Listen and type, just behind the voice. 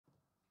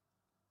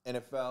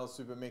NFL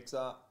Super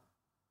Mixer.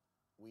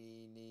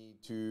 We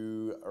need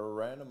to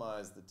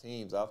randomize the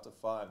teams after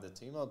 5. The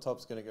team on top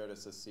is going to go to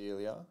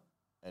Cecilia,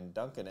 and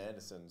Duncan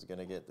Anderson's going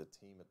to get the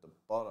team at the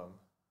bottom.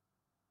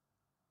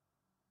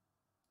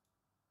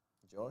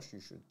 Josh,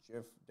 you should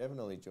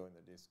definitely join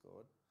the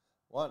Discord.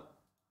 1,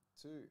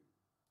 2,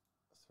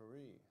 3,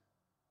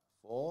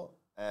 4,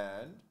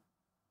 and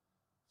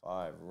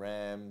 5.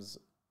 Rams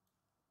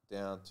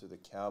down to the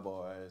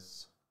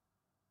Cowboys.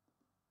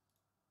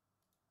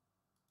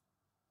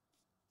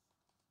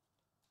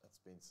 That's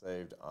been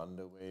saved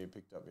under where you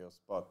picked up your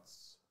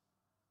spots.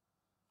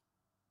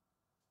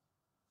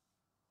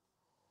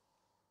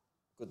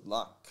 Good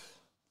luck.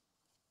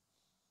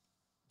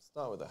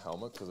 Start with the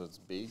helmet because it's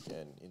big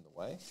and in the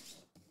way.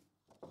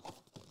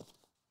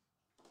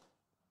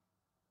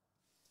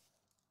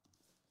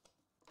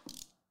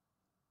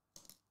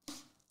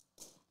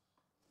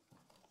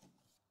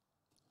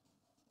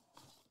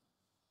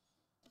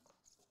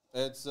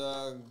 It's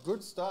a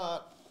good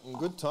start and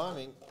good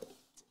timing.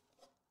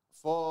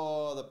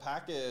 For the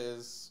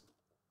Packers,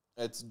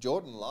 it's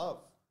Jordan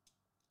Love.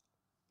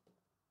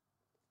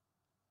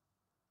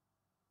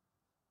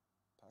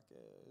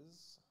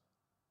 Packers.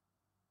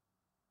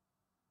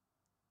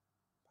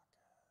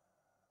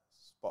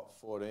 Spot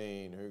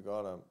 14. Who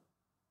got him?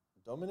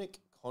 Dominic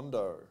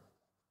Kondo.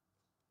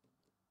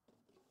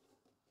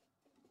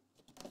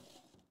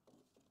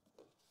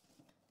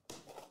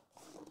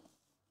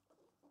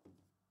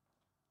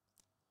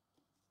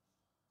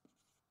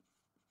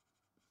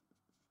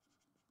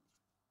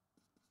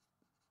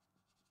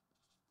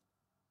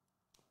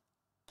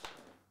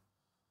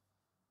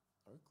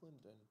 Oakland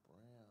and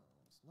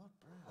Browns. Not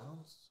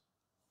Browns.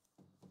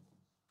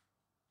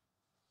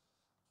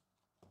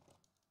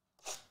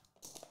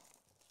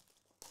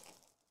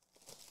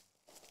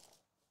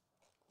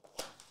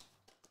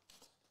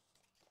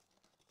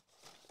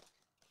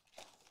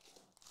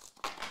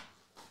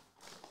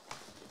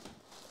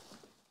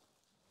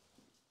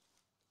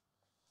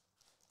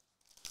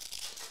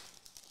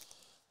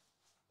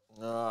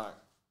 Alright.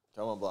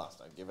 Come on,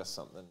 Blaster. Give us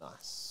something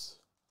nice.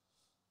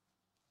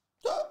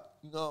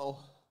 No.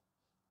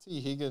 T.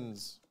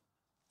 Higgins,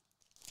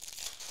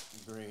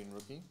 green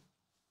rookie.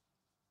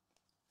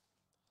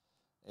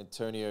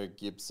 Antonio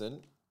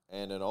Gibson,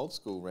 and an old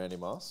school Randy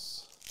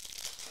Moss.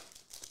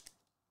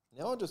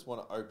 Now I just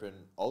want to open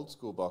old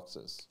school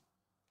boxes.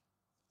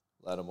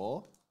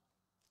 Lattimore.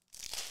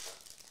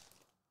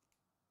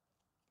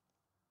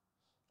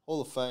 Hall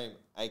of Fame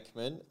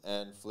Aikman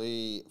and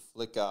Flea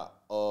Flicker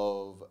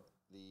of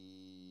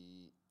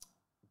the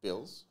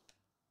Bills.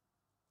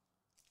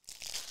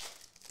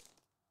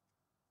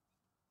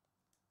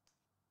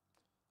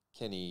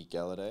 Kenny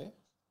Galladay.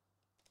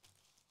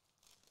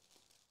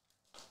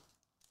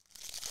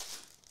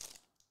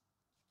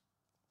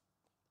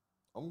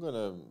 I'm going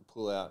to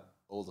pull out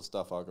all the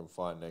stuff I can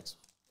find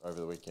over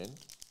the weekend,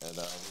 and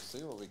we'll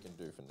see what we can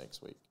do for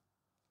next week.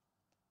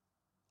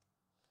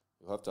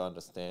 You'll have to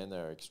understand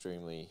they're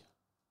extremely,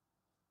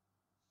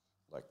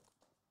 they're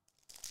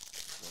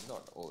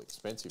not all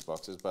expensive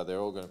boxes, but they're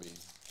all going to be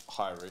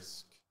high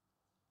risk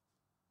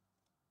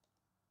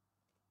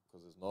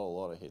because there's not a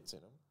lot of hits in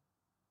them.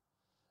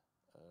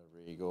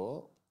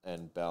 Rigor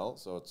and Bell,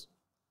 so it's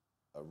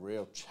a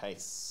real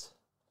chase.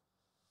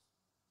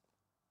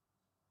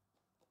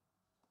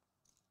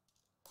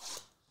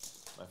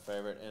 My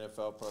favorite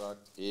NFL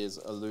product is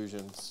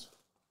Illusions.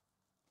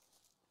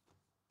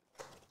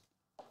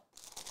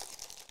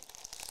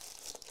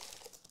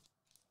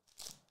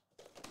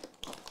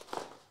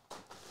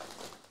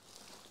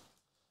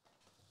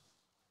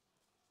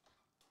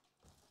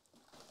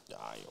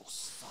 Ah, you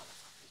son of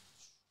a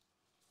bitch.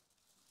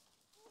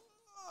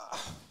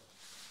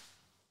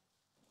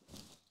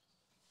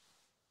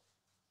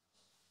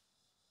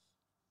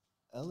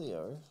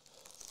 Elio.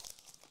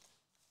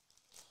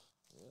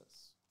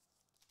 Yes.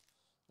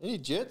 Any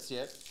Jets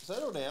yet?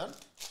 Settle down.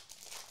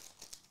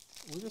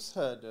 We just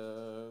had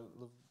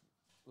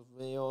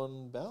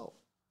Le'Veon Bell.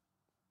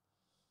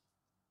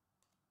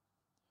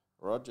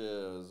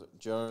 Rogers,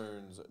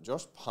 Jones,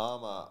 Josh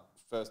Palmer,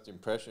 first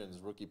impressions,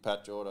 rookie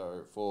patch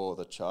auto for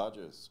the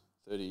Chargers.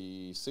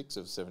 36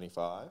 of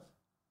 75.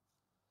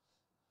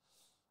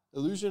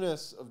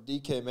 Illusionist of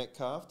DK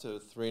Metcalf to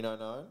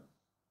 399.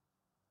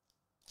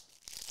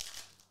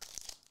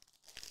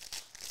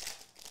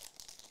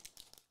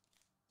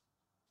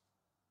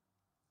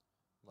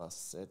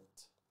 Set.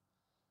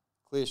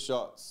 Clear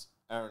shots,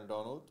 Aaron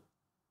Donald.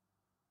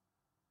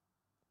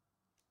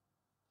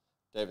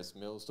 Davis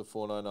Mills to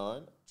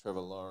 499.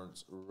 Trevor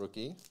Lawrence,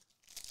 rookie.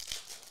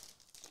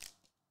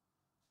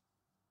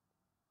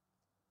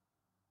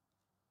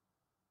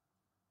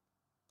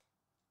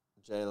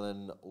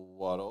 Jalen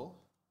Waddle.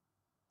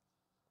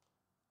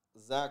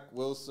 Zach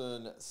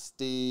Wilson,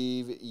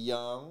 Steve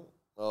Young.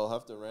 I'll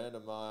have to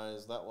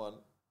randomize that one.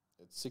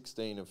 It's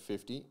 16 of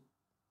 50.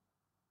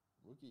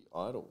 Rookie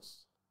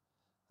Idols.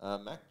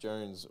 Mac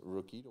Jones,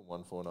 rookie to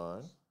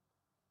 149.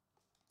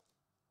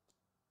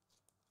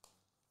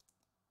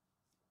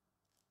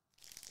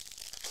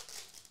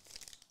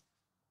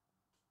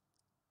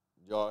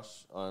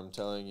 Josh, I'm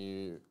telling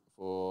you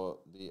for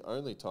the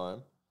only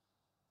time.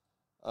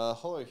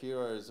 Hollow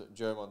Heroes,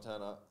 Joe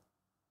Montana.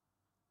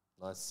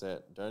 Nice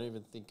set. Don't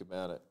even think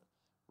about it.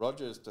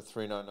 Rogers to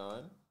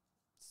 399.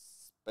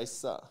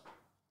 Spacer.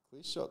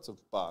 Clear shots of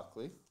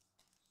Barkley.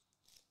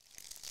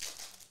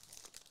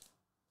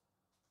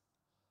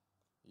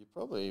 You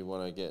probably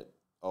want to get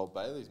Old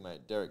Bailey's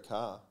mate, Derek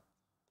Carr.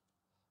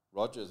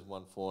 Rogers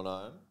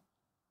 149.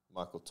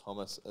 Michael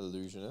Thomas,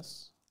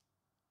 Illusionist.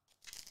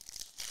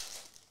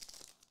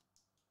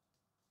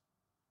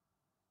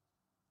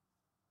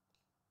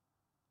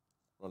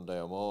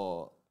 Rondale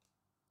Moore.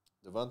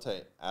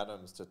 Devontae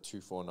Adams to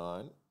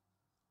 249.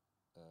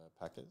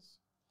 Packers.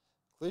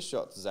 Clear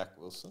shots, Zach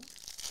Wilson.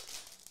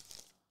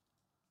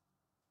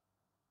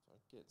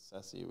 Don't get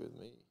sassy with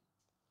me.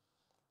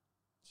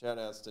 Shout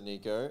outs to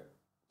Nico.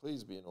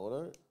 Please be an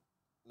auto.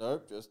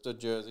 Nope, just a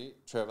jersey.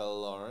 Trevor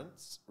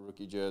Lawrence,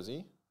 rookie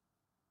jersey.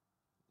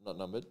 Not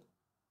numbered.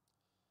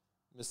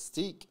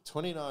 Mystique,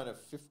 29 of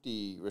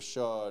 50.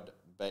 Rashad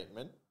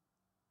Bateman,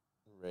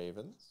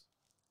 Ravens.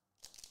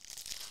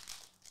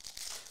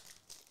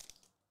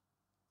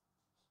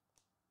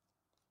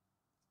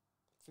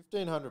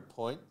 $1,500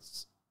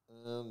 points.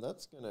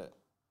 That's going to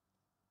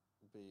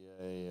be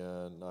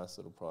a nice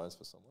little prize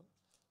for someone.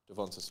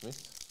 Devonta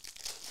Smith.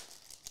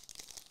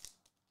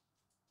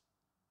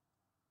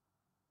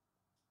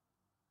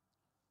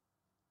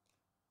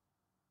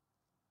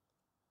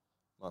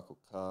 Michael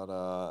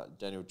Carter.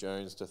 Daniel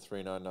Jones to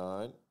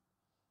 399.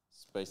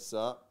 Space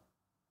up.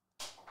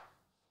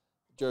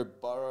 Joe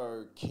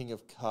Burrow, King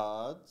of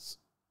Cards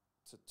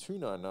to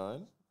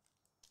 299.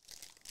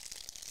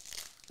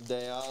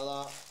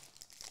 Deala.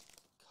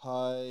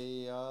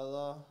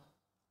 Kyala.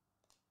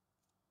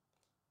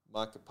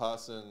 Micah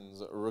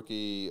Parsons,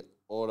 rookie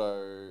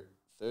auto,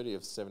 30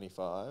 of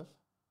 75.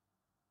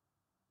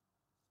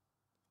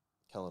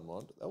 Kellen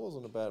Mond. That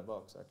wasn't a bad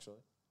box,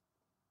 actually.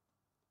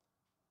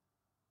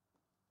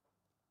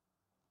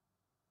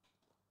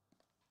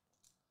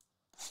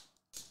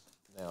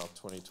 Now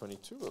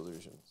 2022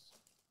 Illusions.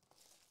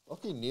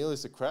 Lockie Neal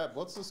is a crab.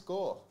 What's the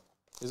score?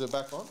 Is it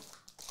back on?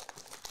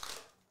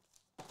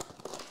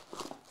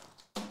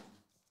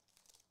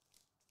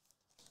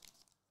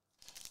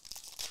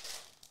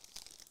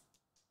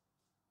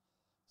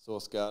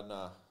 Sauce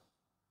Gardner.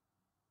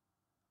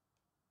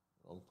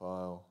 Wrong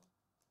pile.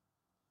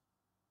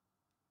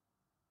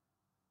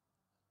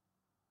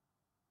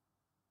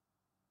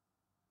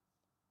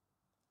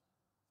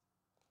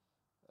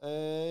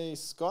 A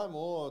Sky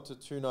Moore to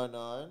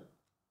 299.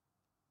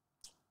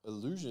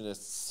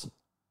 Illusionists.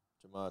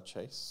 Jamar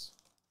Chase.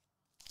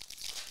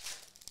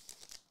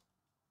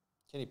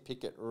 Kenny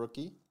Pickett,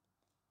 rookie.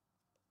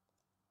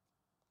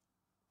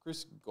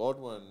 Chris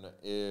Godwin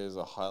is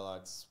a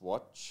highlight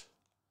swatch.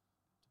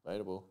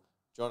 Debatable.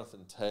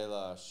 Jonathan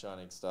Taylor,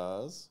 Shining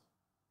Stars.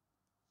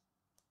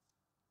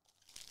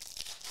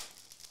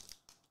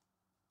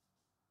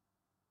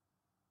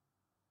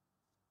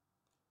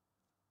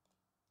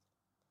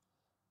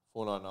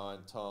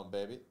 $4.99 Tom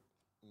Baby.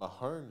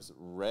 Mahomes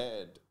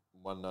Red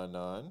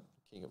 $1.99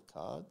 King of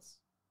Cards.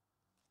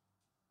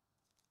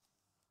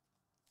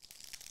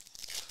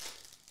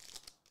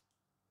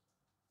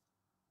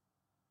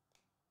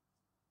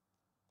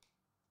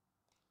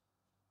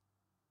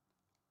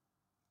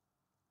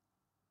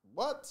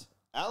 What?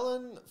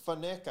 Alan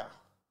Faneca.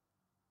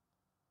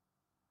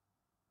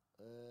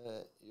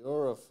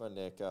 You're a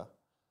Faneca.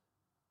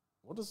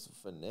 What is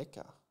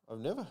Faneca? I've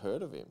never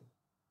heard of him.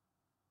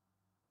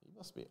 He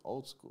must be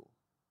old school.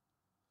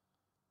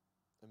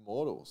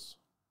 Immortals.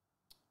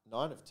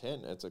 9 of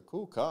 10. It's a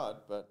cool card,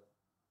 but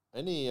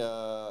any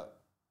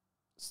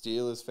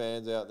Steelers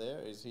fans out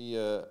there? Is he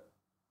a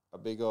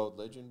big old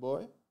legend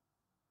boy?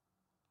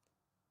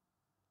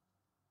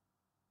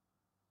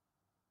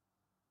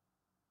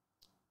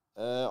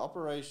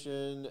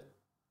 Operation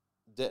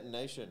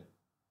Detonation.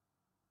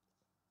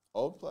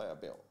 Old player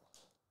bill.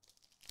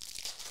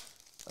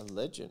 A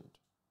legend.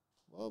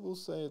 Well, we'll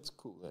say it's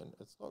cool then.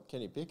 It's not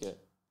Kenny Pickett.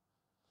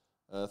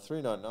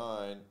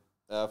 $3.99.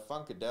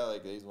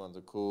 Funkadelic. These ones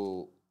are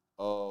cool.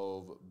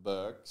 Of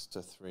Burks to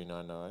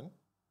 $3.99.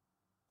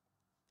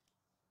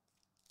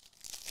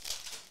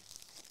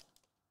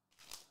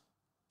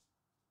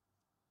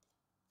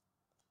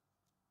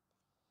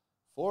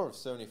 $4 of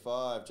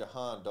 75.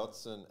 Jahan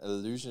Dotson,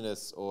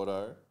 Illusionist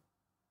auto.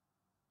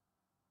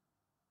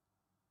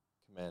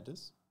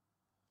 Commanders.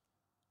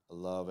 I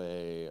love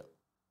a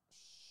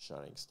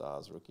Shining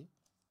Stars rookie.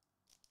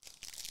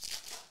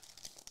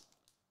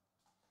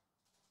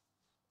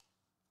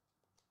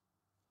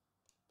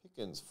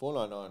 Pickens,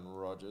 $4.99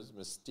 Rogers.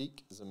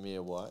 Mystique,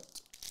 Zamir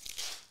White.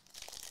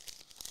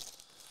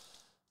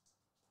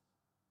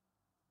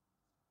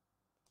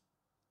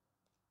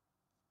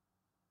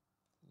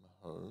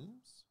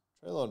 Mahomes.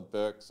 Treylon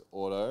Burks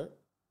auto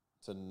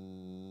to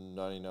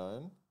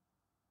 99.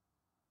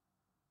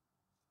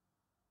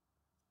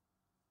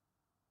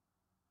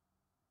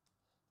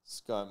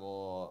 Sky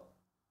Moore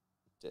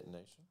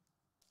Detonation.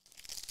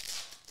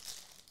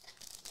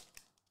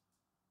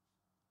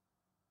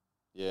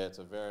 Yeah, it's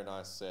a very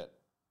nice set.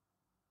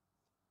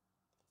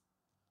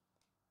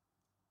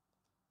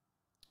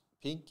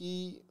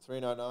 Pinky,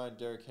 399,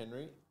 Derrick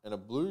Henry, and a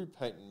blue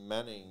Peyton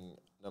Manning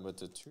number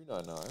to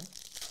 299.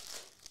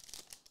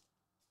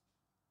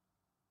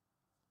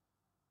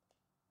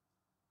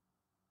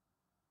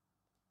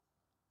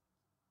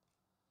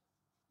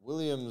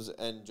 Williams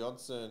and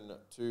Johnson,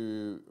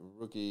 2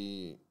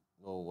 rookie,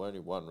 well, only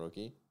 1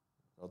 rookie,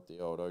 not the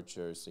old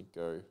Ocho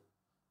Cinco.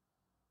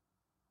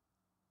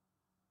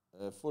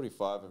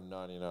 45 of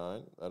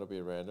 99, that'll be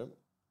a random.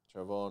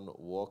 Travon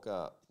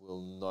Walker will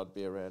not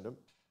be a random.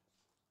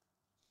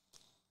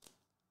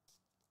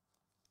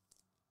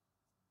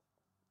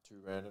 2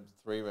 randoms,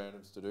 3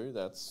 randoms to do,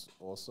 that's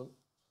awesome.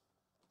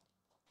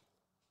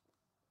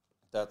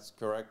 That's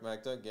correct,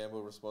 Magda,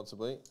 gamble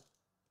responsibly.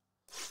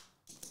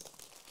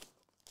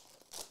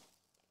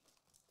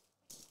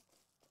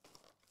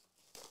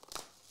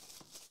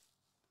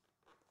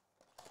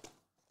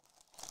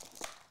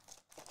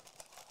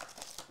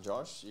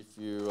 Josh, if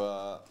you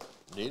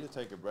need to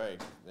take a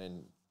break,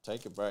 then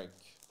take a break.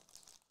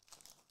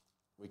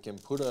 We can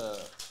put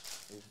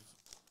if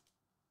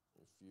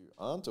you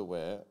aren't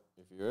aware,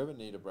 if you ever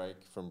need a break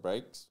from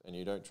breaks and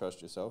you don't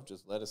trust yourself,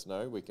 just let us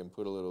know. We can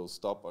put a little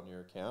stop on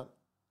your account.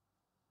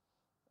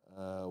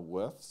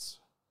 Worths.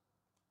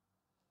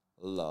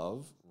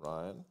 Love,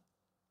 Ryan.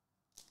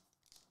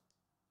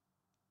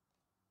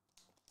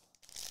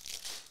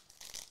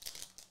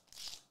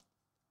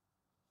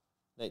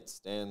 Nate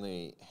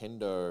Stanley,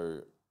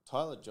 Hendo,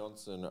 Tyler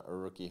Johnson, a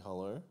rookie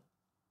hollow.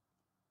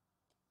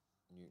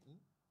 Newton.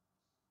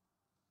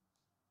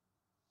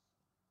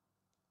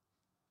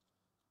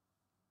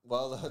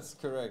 Well, that's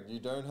correct.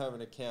 You don't have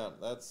an account.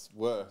 That's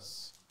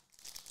worse.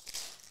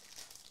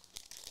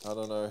 I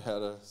don't know how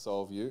to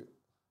solve you.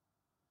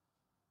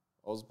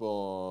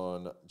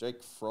 Osborne,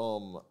 Jake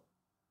Fromm,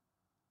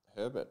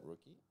 Herbert,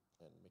 rookie,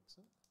 and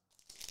Mixon.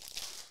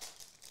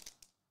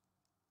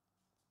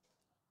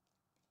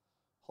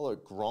 Hello,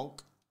 Gronk.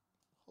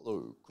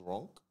 Hello,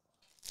 Gronk.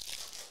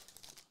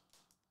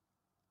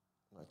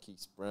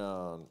 Marquise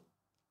Brown,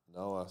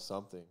 Noah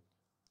something.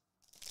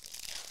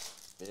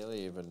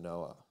 Barely even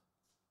Noah.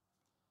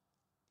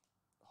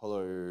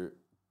 Hello,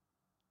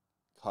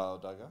 Kyle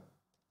Duggar,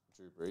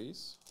 Drew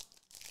Brees.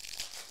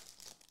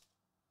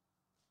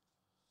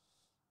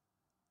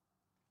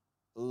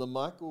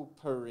 LaMichael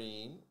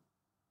Perrine,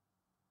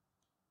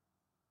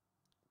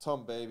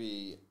 Tom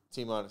Baby,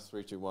 T-minus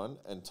 321,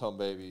 and Tom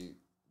Baby,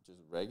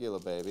 just regular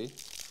baby.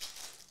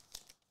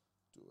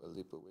 Do a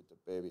Lipa with the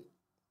baby.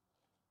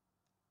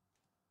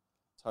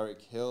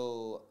 Tyreek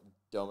Hill,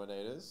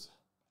 Dominators.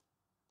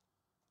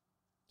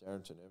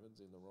 Darrington Evans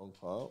in the wrong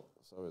pile.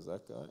 So is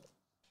that guy.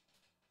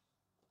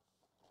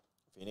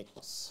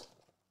 Phoenix.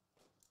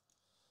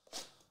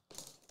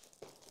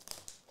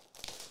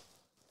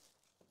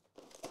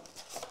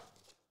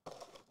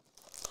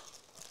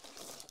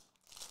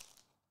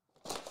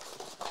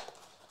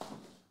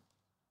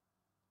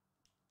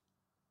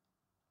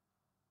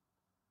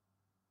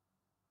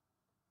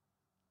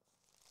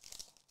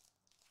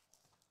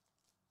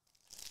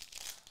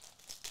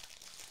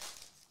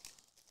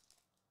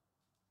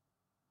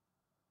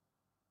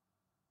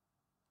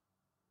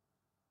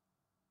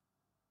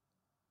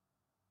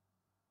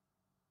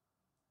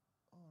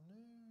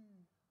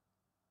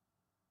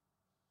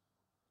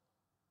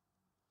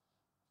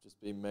 Just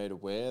been made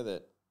aware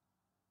that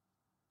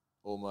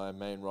all my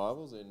main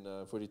rivals in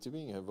footy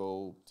tipping have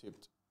all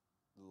tipped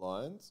the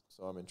Lions,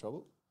 so I'm in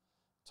trouble.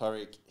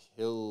 Tyreek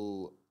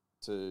Hill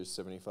to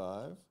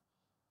 75.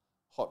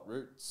 Hot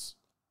Roots.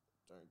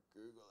 Don't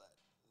Google that.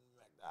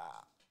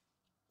 Magda.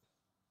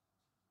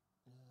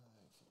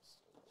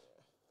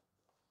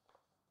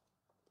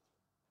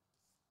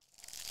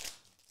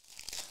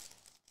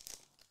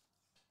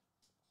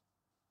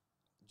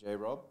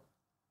 J-Rob.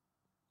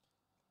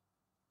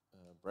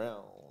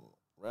 Brown.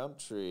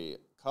 Roundtree.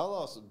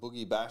 Carlos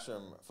Boogie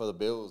Basham for the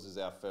Bills is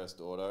our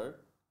first auto.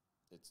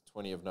 It's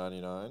 20 of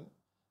 99.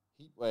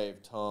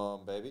 Heatwave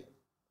Tom, baby.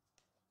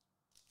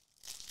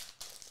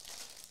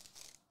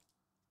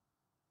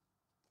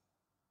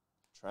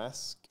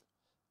 Trask.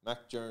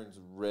 Mac Jones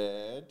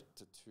red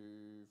to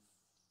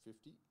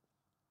 250.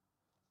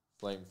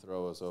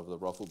 Flamethrowers of the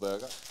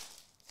Ruffleburger.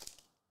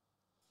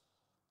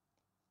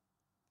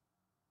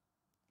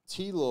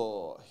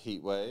 T-Law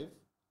Heatwave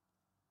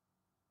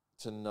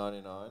to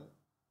 99.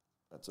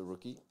 That's a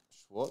rookie.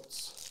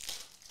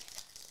 Schwartz.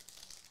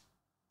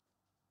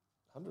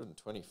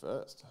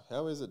 121st.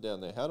 How is it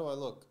down there? How do I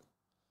look?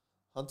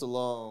 Hunter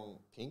Long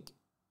pink.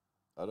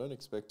 I don't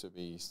expect to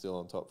be still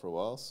on top for a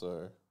while,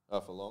 so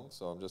for long,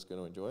 so I'm just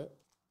going to enjoy it.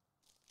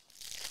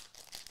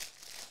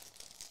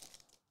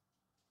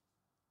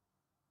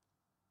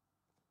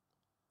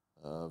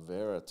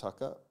 Vera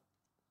Tucker.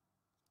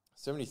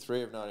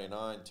 73 of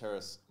 99,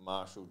 Terrace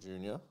Marshall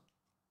Jr.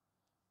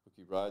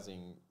 Rookie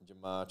Rising,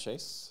 Jamar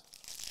Chase.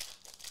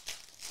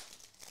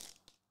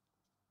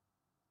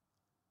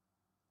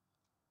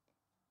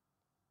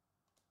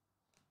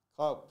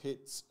 Kyle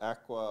Pitts,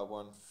 Aqua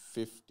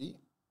 150.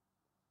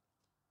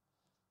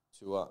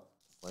 Tua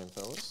Flame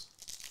fellas.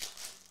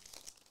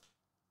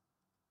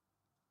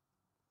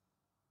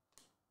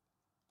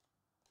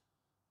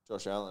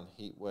 Josh Allen,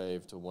 Heat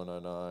Wave to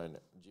 109.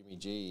 Jimmy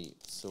G,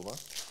 silver.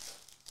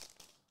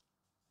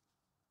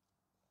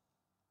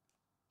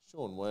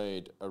 Sean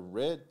Wade, a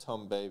red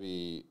Tom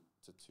Baby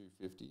to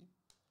 250.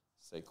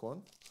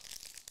 Saquon.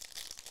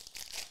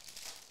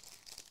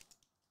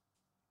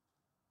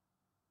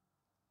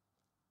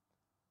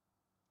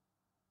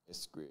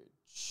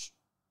 Eskridge.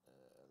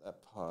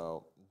 That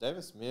pile.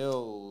 Davis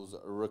Mills,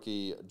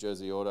 rookie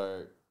jersey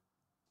auto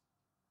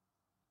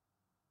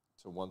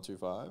to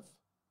 125.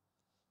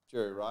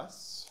 Jerry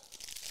Rice.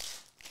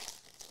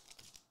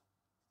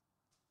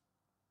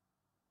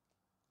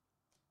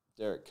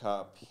 Derek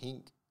Carr,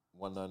 pink,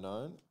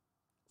 199.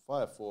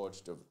 Fire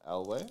Forged of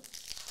Alway.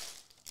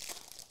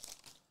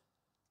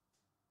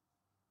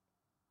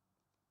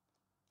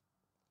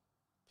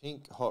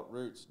 Pink Hot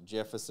Roots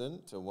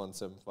Jefferson to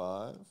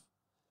 175.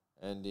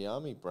 And the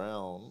Army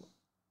Brown,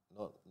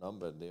 not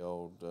numbered, the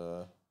old,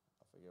 I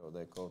forget what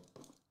they're called.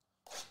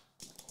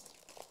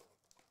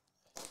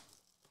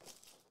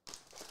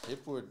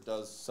 Hipwood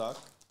does suck.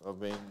 I've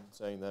been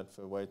saying that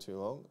for way too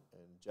long.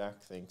 And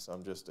Jack thinks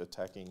I'm just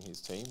attacking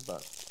his team,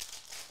 but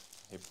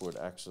Hipwood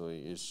actually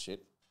is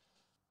shit.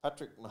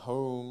 Patrick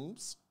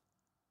Mahomes.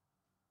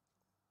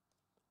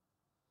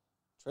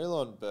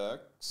 Treylon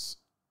Burks.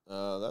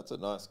 That's a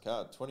nice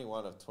card.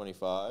 21 of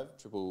 25.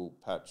 Triple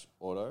patch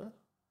auto.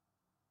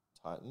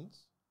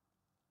 Titans.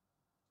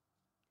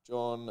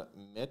 John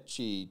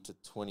Mechie to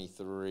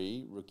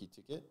 23. Rookie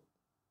ticket.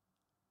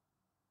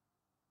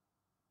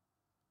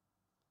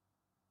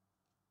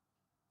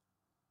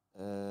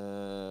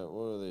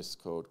 What are this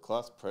called?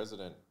 Class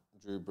President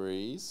Drew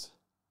Brees.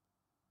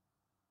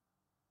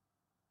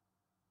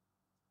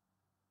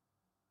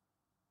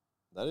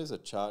 That is a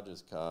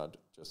Chargers card,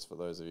 just for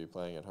those of you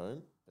playing at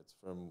home. It's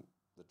from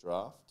the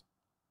draft.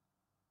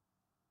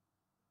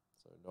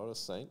 So not a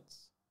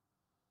Saints.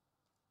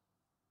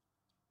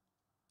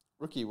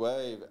 Rookie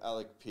wave,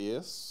 Alec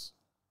Pierce.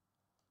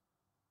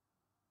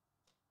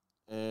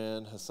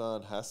 And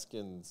Hassan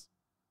Haskins.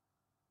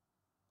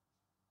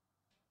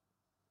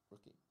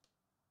 Rookie.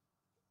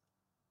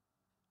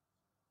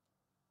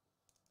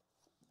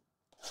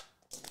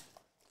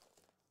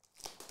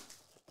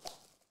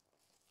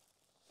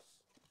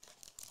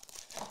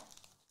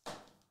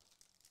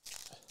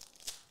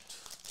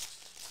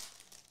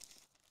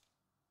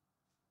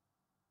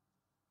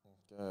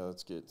 Okay,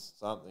 let's get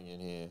something in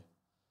here.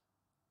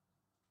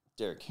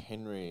 Derrick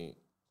Henry,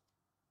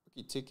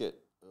 rookie ticket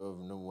of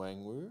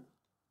Nwangwu.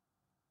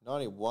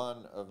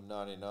 91 of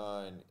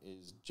 99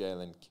 is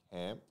Jalen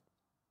Camp.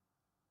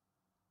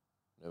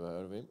 Never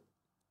heard of him.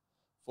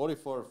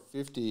 44 of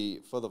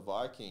 50 for the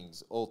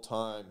Vikings,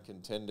 all-time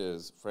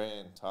contenders,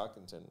 Fran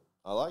Tarkenton.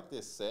 I like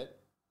this set.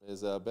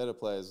 There's better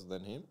players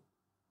than him.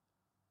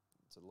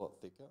 It's a lot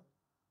thicker.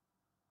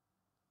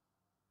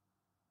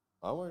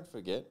 I won't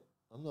forget.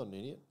 I'm not an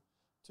idiot.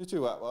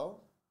 Tutu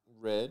Atwell,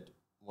 red,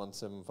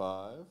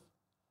 175.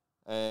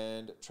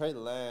 And Trey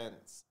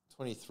Lance,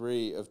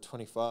 23 of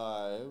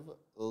 25,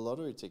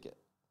 lottery ticket.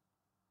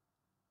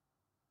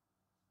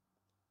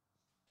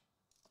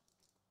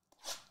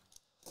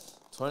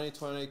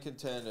 '20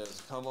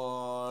 contenders, come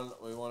on.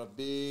 We want a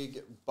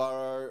big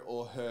Burrow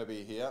or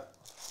Herbie here.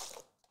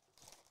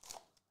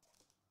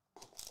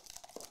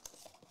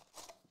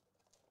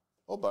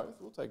 Or both,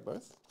 we'll take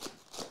both.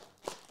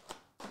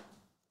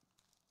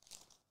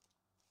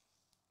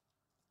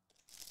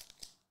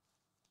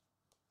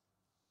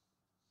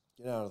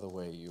 Get out of the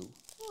way, you.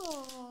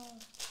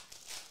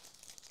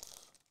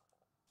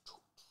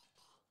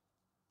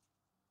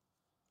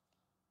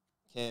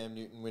 Cam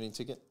Newton winning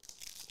ticket.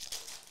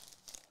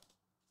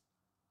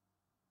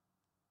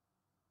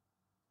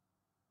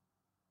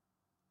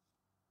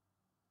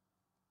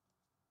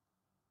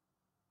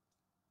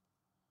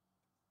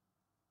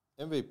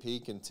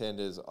 MVP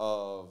contenders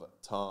of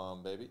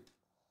Tom, baby.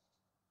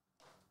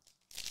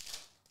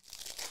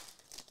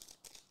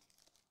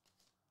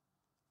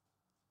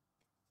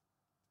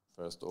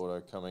 First auto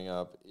coming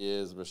up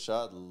is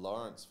Rashard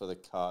Lawrence for the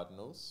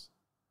Cardinals.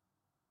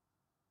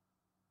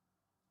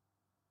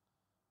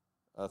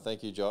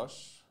 Thank you,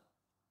 Josh.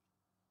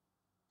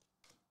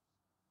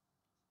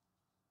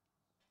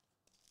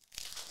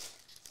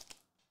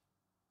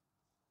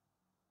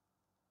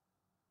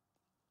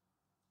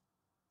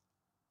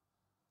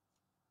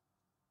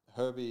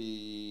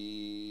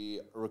 Herbie,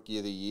 Rookie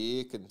of the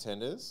Year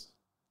contenders.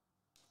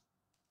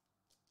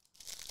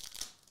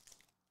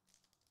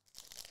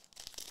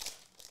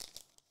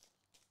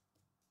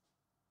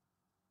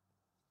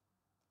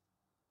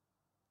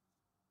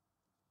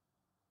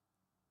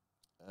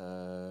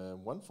 Uh,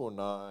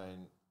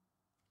 149,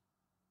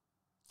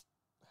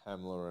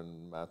 Hamler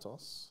and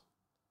Matos.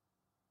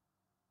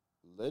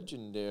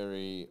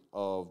 Legendary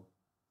of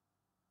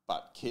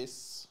Butt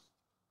Kiss.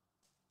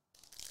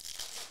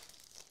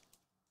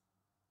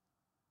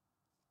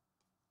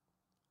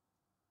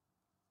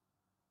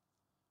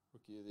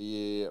 Rookie of the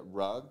Year,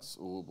 Ruggs.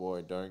 Oh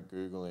boy, don't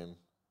Google him.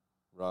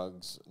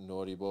 Ruggs,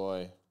 naughty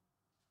boy.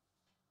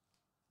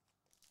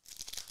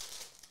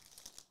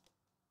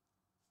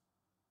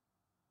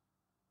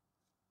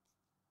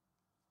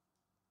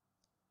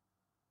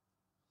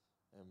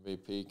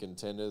 MVP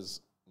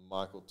contenders,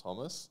 Michael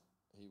Thomas.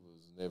 He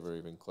was never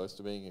even close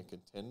to being a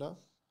contender.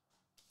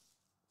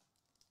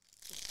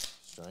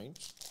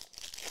 Strange.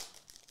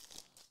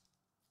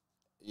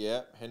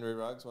 Yeah, Henry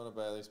Ruggs, one of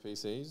Bailey's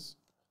PCs.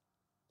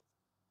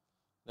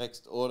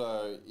 Next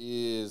auto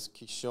is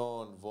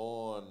Keyshawn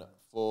Vaughn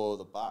for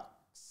the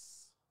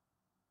Bucks.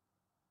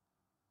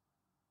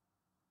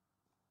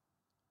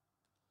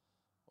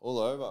 All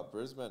over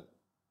Brisbane.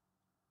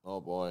 Oh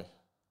boy.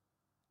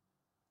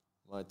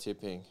 My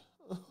tipping.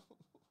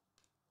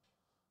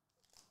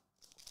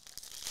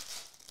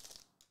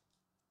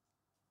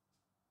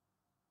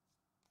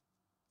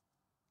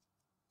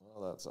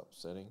 Well, that's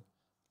upsetting.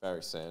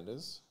 Barry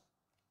Sanders.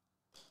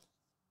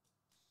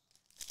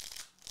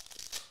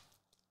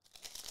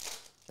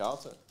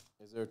 Carlton.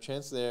 Is there a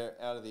chance they're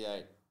out of the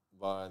 8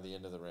 by the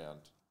end of the round?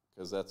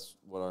 Because that's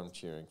what I'm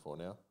cheering for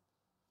now.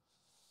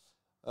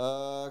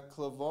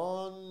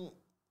 Clavon,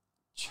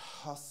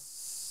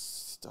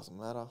 just doesn't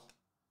matter.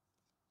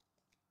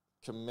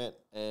 Komet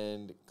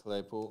and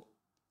Claypool.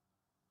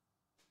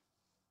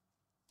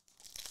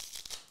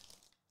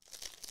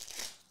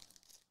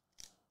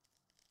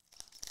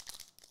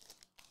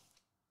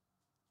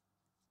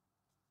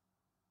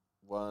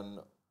 One,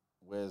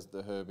 where's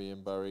the Herbie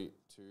and Burry?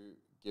 Two,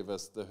 give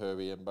us the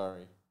Herbie and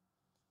Burry.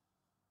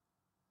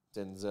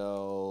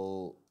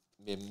 Denzel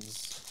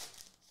Mims.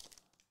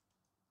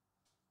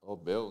 Oh,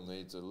 Bill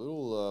needs a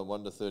little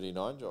 1 to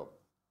 39 job.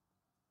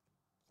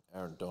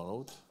 Aaron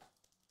Donald.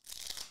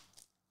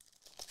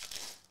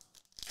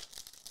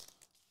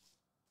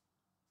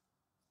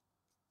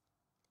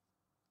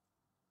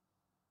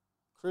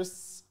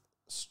 Chris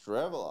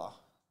Straveller.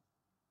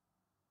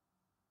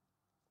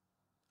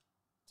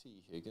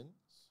 T. Higgins.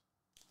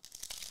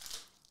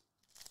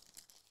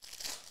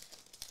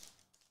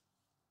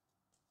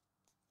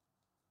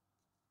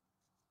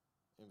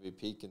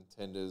 MVP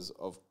contenders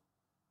of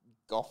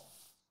Goff.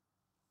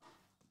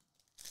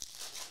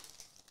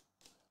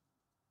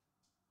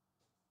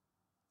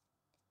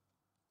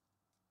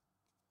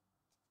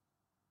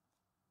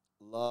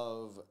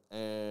 Love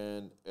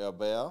and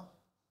Herbert.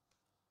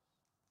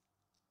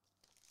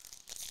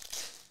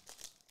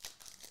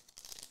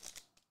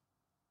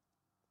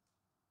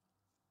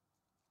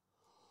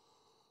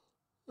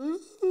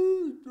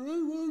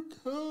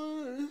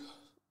 Okay.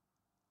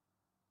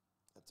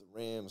 That's a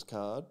Rams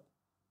card.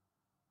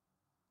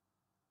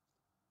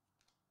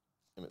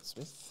 Emmett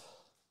Smith.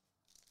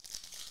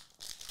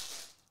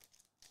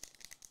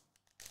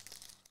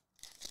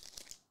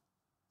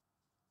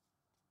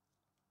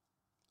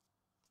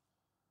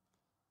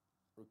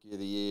 Rookie of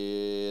the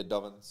Year,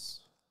 Dobbins.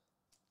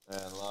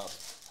 And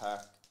last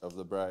pack of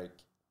the break,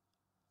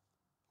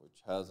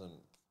 which hasn't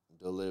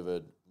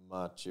delivered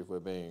much if we're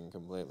being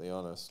completely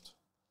honest.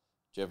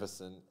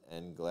 Jefferson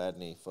and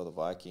Gladney for the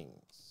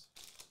Vikings.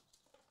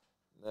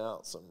 Now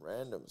some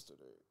randoms to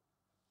do.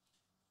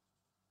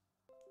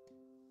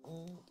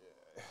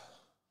 Okay.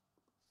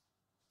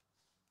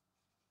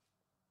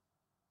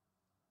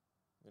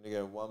 I'm going to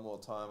go one more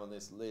time on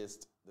this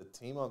list. The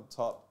team on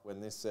top, when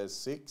this says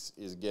 6,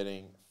 is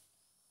getting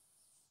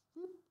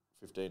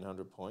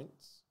 1,500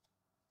 points.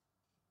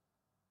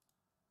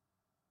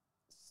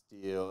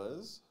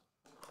 Steelers.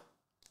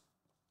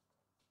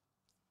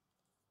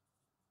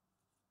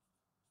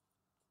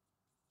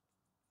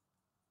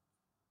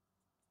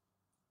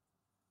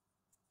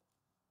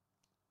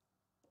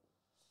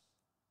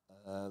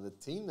 The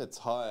team that's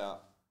higher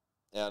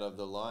out of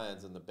the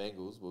Lions and the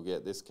Bengals will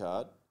get this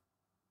card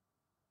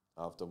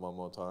after one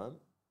more time.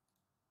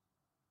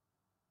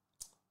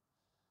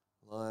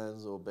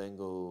 Lions or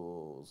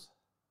Bengals?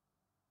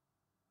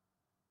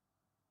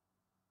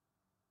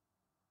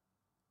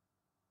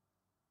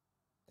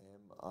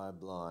 Am I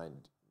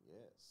blind?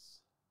 Yes.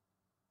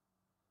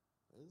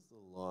 There's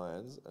the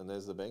Lions and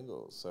there's the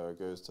Bengals. So it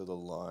goes to the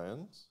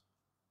Lions.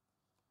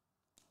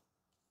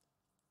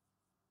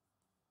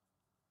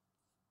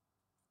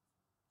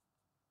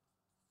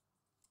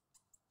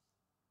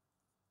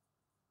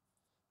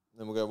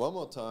 Then we'll go one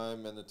more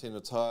time, and the team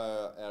that's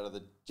higher out of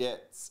the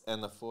Jets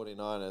and the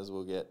 49ers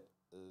will get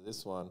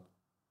this one.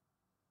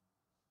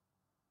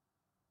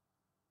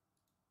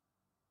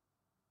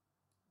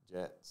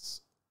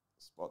 Jets,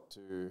 spot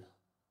 2,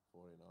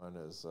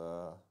 49ers.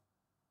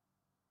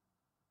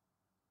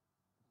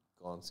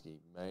 Gonski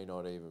may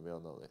not even be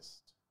on the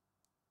list.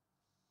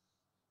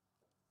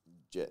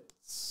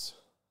 Jets.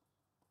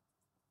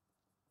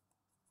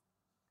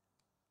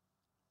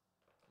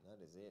 And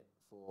that is it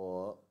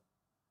for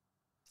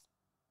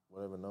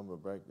whatever number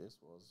break this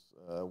was.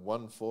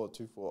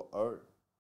 14240.